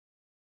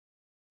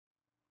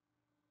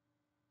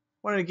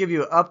Wanted to give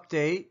you an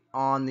update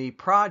on the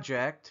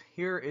project.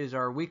 Here is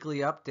our weekly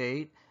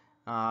update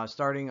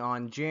starting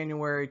on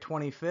January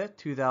 25th,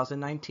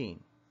 2019.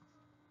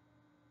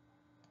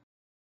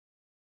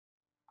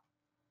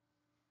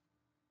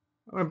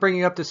 I'm going to bring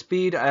you up to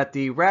speed at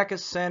the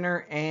Racket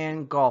Center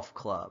and Golf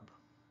Club.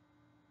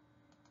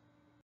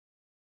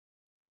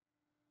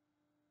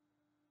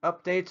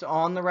 Updates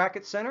on the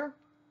Racket Center.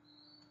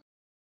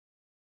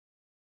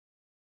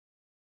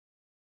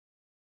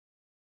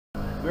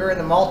 We're in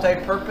the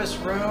multi-purpose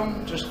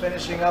room, just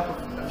finishing up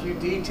a few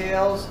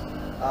details.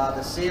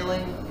 The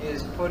ceiling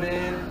is put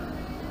in,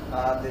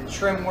 the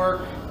trim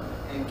work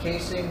and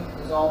casing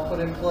is all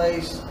put in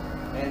place,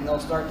 and they'll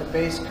start the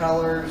base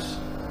colors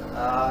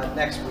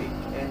next week.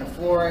 And the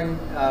flooring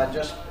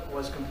just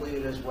was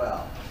completed as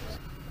well.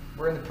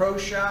 We're in the pro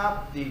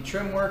shop, the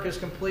trim work is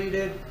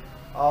completed,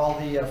 all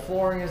the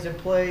flooring is in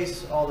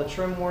place, all the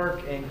trim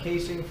work and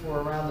casing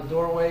for around the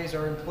doorways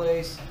are in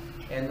place,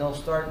 and they'll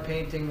start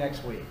painting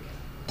next week.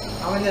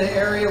 I'm in the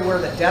area where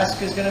the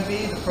desk is going to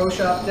be, the Pro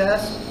Shop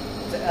desk.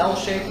 It's an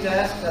L-shaped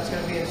desk that's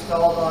going to be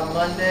installed on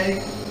Monday.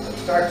 It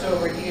starts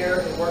over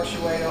here, it works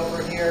your way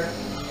over here,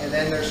 and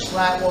then there's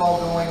slat wall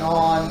going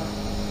on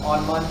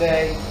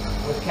Monday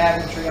with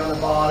cabinetry on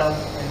the bottom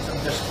and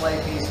some display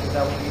pieces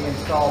that will be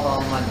installed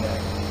on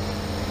Monday.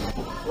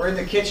 We're in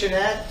the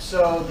kitchenette,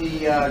 so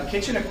the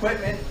kitchen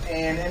equipment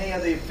and any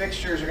of the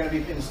fixtures are going to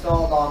be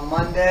installed on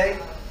Monday.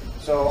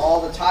 So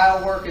all the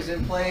tile work is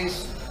in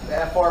place. The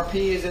FRP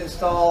is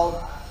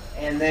installed,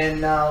 and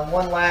then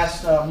one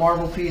last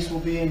marble piece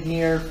will be in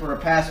here for a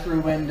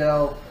pass-through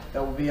window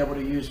that we'll be able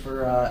to use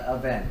for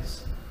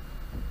events.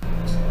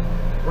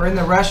 We're in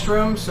the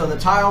restroom, so the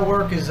tile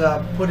work is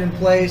put in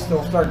place.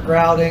 They'll start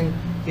grouting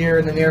here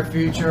in the near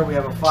future. We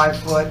have a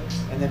 5-foot,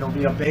 and then there'll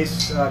be a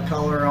base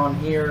color on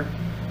here.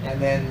 And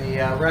then the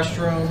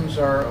restrooms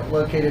are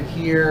located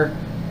here,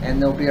 and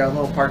there'll be a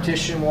little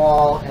partition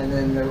wall, and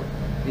then the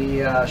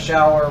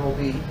shower will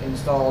be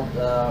installed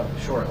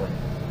shortly.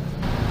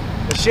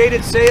 The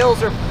shaded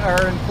sails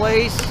are in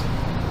place,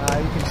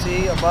 you can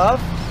see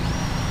above.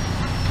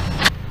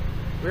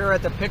 We're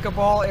at the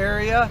pickleball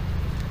area.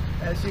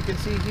 As you can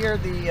see here,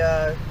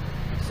 the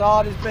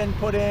sod has been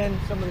put in,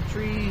 some of the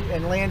tree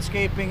and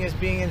landscaping is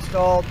being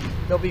installed.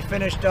 They'll be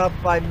finished up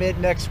by mid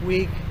next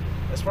week.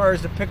 As far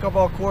as the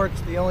pickleball courts,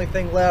 the only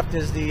thing left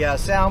is the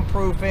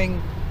soundproofing,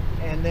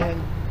 and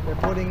then they're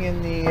putting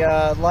in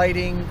the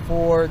lighting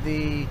for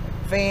the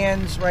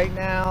fans right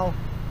now,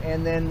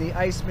 and then the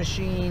ice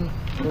machine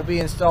will be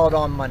installed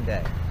on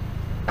Monday.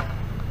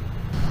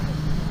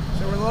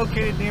 So we're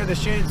located near the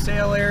shaded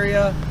sail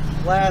area.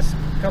 Last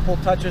couple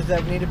touches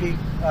that need to be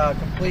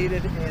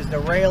completed is the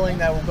railing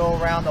that will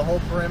go around the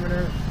whole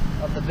perimeter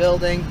of the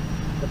building.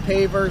 The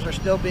pavers are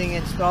still being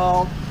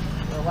installed.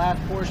 The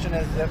last portion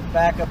is the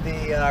back of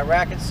the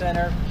Racket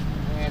Center,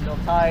 and they'll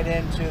tie it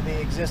into the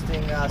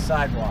existing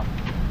sidewalk.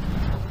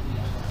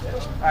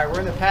 Alright, we're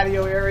in the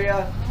patio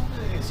area.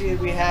 You can see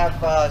we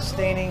have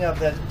staining of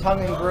the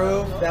tongue and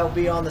groove that will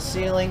be on the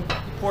ceiling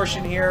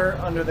portion here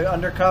under the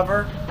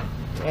undercover,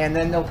 and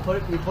then they'll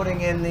be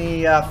putting in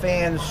the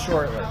fans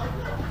shortly.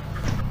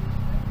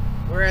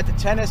 We're at the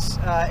tennis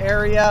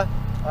area.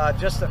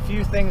 Just a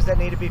few things that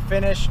need to be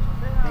finished.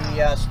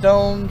 The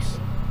stones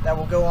that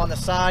will go on the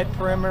side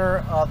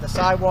perimeter of the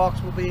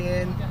sidewalks will be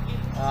in.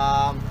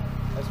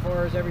 As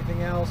far as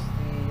everything else,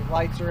 the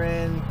lights are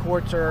in,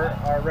 courts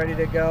are ready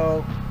to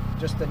go.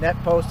 Just the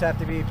net posts have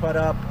to be put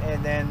up,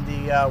 and then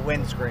the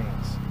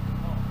windscreens.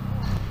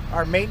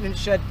 Our maintenance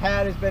shed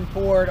pad has been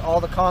poured. All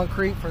the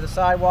concrete for the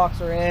sidewalks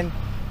are in.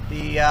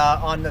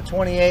 On the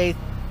 28th,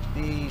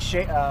 the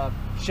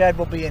shed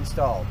will be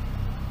installed.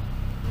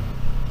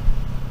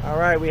 All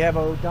right, we have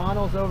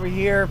O'Donnell's over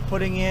here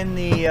putting in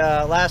the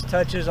last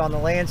touches on the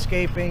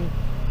landscaping,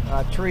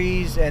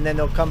 trees, and then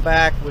they'll come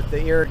back with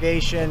the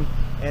irrigation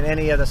and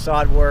any of the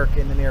sod work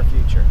in the near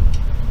future.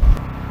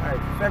 All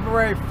right,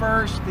 February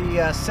 1st,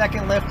 the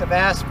second lift of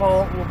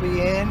asphalt will be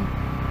in,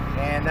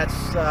 and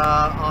that's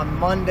on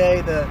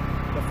Monday, the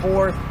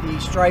 4th. The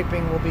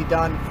striping will be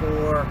done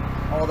for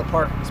all the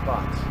parking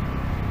spots.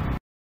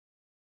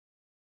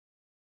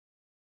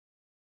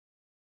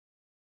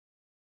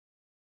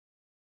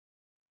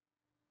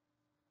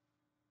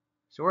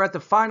 So we're at the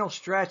final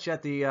stretch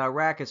at the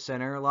Racket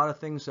Center. A lot of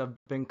things have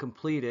been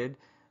completed.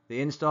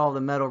 The install of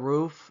the metal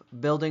roof,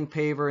 building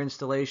paver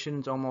installation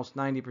is almost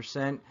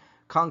 90%,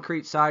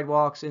 concrete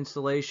sidewalks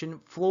installation,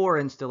 floor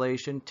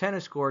installation,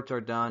 tennis courts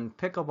are done,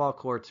 pickleball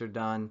courts are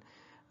done,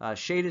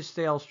 shaded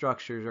sail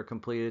structures are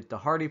completed. The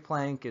hardy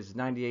plank is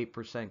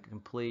 98%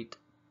 complete.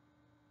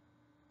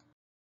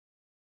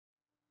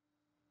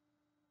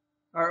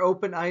 Our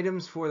open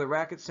items for the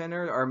Racket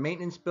Center, our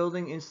maintenance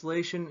building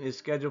installation is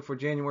scheduled for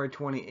January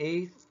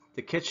 28th.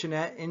 The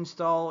kitchenette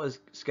install is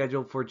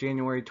scheduled for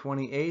January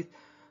 28th.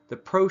 The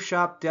Pro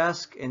Shop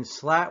desk and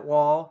slat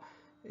wall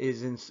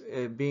is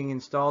being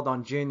installed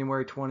on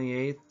January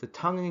 28th. The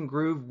tongue and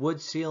groove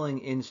wood ceiling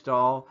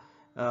install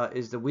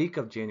is the week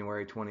of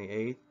January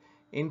 28th.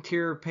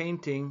 Interior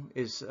painting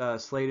is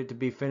slated to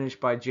be finished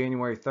by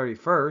January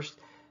 31st.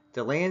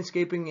 The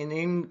landscaping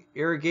and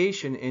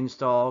irrigation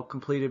install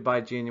completed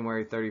by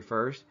January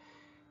 31st.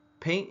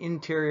 Paint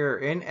interior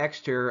and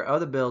exterior of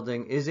the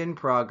building is in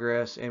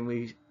progress, and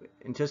we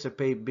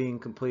anticipate being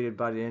completed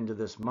by the end of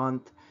this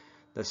month.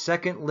 The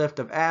second lift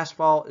of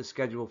asphalt is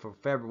scheduled for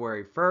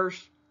February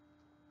 1st.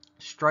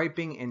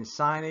 Striping and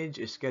signage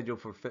is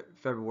scheduled for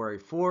February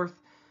 4th.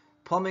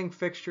 Plumbing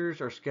fixtures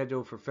are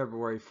scheduled for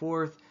February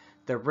 4th.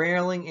 The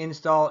railing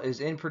install is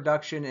in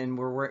production, and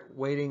we're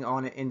waiting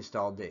on an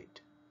install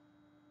date.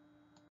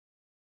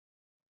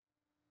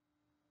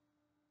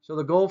 So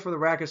the goal for the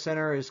Racket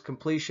Center is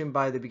completion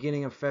by the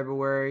beginning of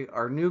February.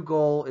 Our new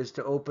goal is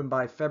to open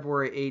by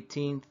February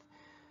 18th.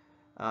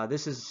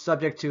 This is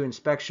subject to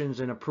inspections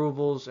and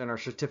approvals and our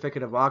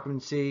certificate of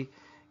occupancy.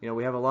 You know,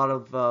 we have a lot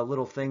of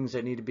little things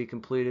that need to be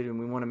completed, and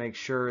we want to make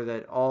sure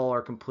that all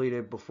are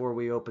completed before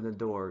we open the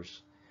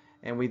doors.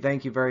 And we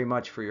thank you very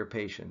much for your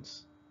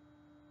patience.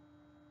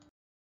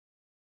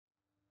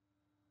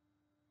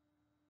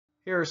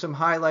 Here are some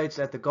highlights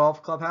at the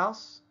golf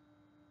clubhouse.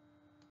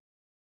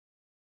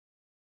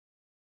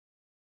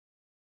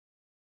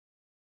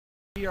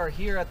 We are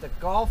here at the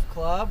golf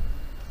club.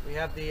 We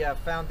have the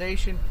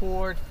foundation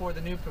poured for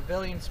the new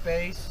pavilion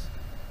space,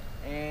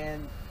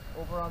 and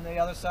over on the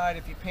other side,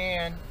 if you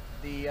pan,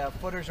 the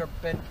footers are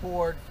been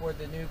poured for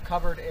the new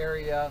covered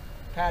area,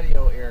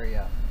 patio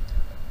area.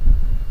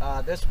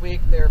 This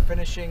week they're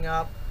finishing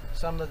up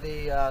some of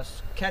the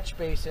catch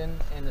basin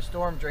and the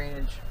storm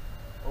drainage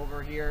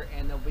over here,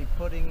 and they'll be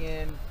putting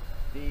in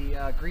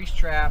the grease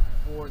trap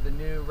for the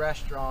new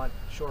restaurant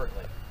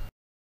shortly.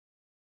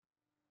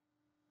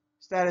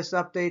 Status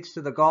updates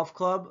to the golf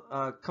club.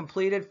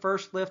 Completed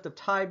first lift of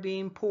tie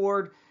beam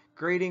poured,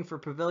 grading for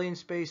pavilion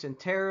space and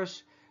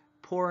terrace,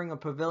 pouring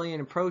of pavilion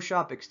and pro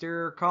shop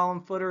exterior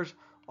column footers.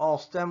 All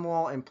stem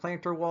wall and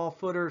planter wall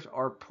footers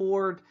are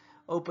poured.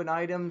 Open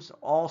items,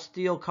 all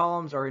steel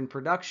columns are in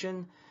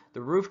production.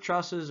 The roof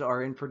trusses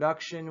are in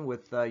production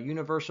with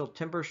Universal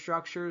Timber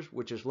Structures,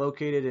 which is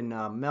located in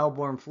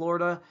Melbourne,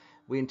 Florida.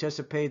 We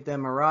anticipate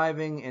them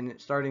arriving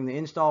and starting the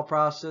install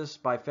process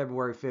by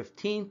February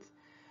 15th.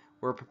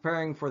 We're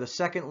preparing for the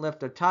second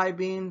lift of tie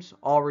beams,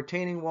 all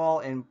retaining wall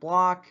and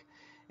block,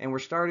 and we're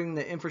starting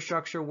the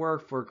infrastructure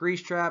work for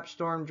grease traps,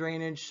 storm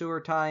drainage, sewer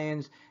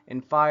tie-ins,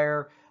 and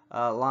fire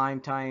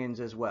line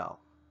tie-ins as well.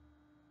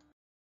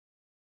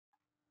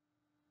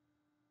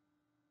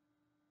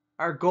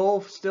 Our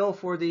goal still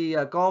for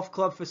the golf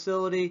club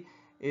facility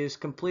is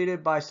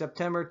completed by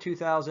September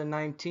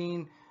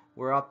 2019.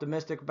 We're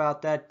optimistic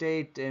about that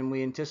date, and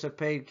we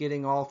anticipate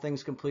getting all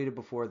things completed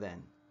before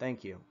then.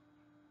 Thank you.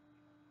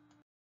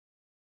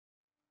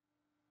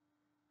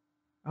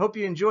 I hope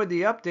you enjoyed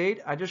the update.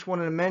 I just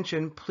wanted to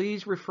mention,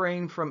 please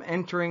refrain from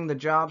entering the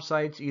job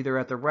sites either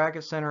at the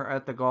Racket Center or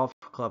at the golf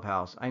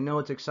clubhouse. I know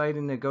it's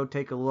exciting to go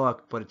take a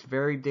look, but it's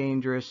very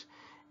dangerous,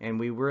 and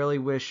we really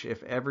wish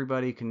if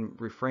everybody can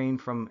refrain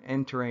from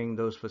entering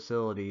those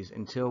facilities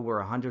until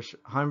we're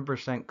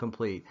 100%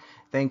 complete.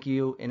 Thank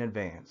you in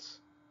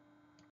advance.